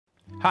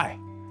Hi,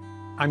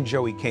 I'm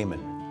Joey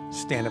Camen,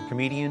 stand-up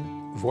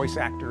comedian, voice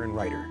actor, and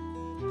writer.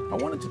 I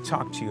wanted to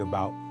talk to you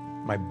about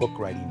my book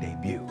writing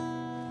debut.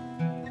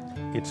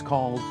 It's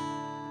called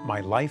My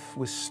Life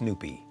with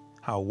Snoopy,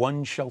 How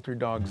One Shelter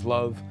Dog's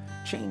Love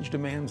Changed a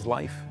Man's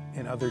Life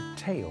and Other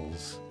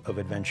Tales of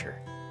Adventure.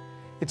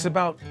 It's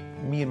about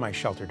me and my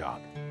shelter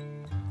dog,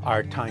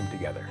 our time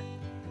together.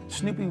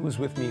 Snoopy was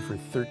with me for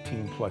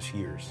 13 plus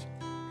years,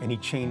 and he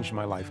changed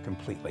my life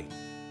completely.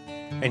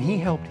 And he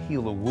helped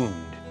heal a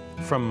wound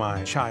from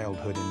my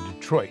childhood in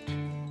Detroit,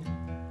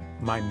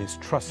 my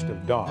mistrust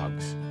of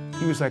dogs.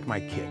 He was like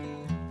my kid.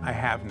 I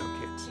have no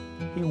kids.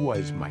 He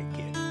was my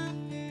kid.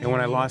 And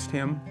when I lost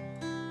him,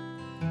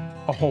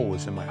 a hole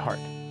was in my heart.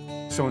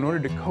 So in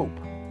order to cope,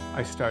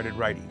 I started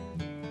writing.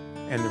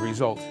 And the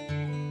result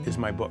is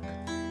my book.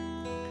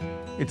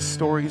 It's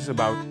stories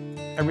about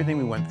everything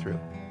we went through.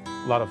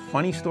 A lot of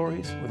funny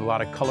stories with a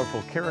lot of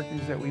colorful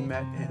characters that we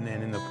met, and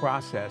then in the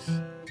process,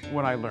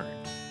 what I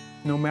learned.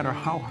 No matter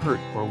how hurt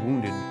or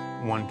wounded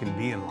one can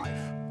be in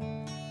life,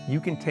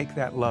 you can take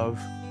that love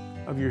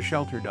of your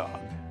shelter dog,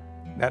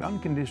 that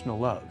unconditional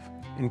love,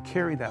 and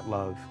carry that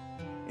love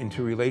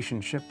into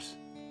relationships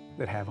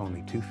that have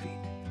only 2 feet.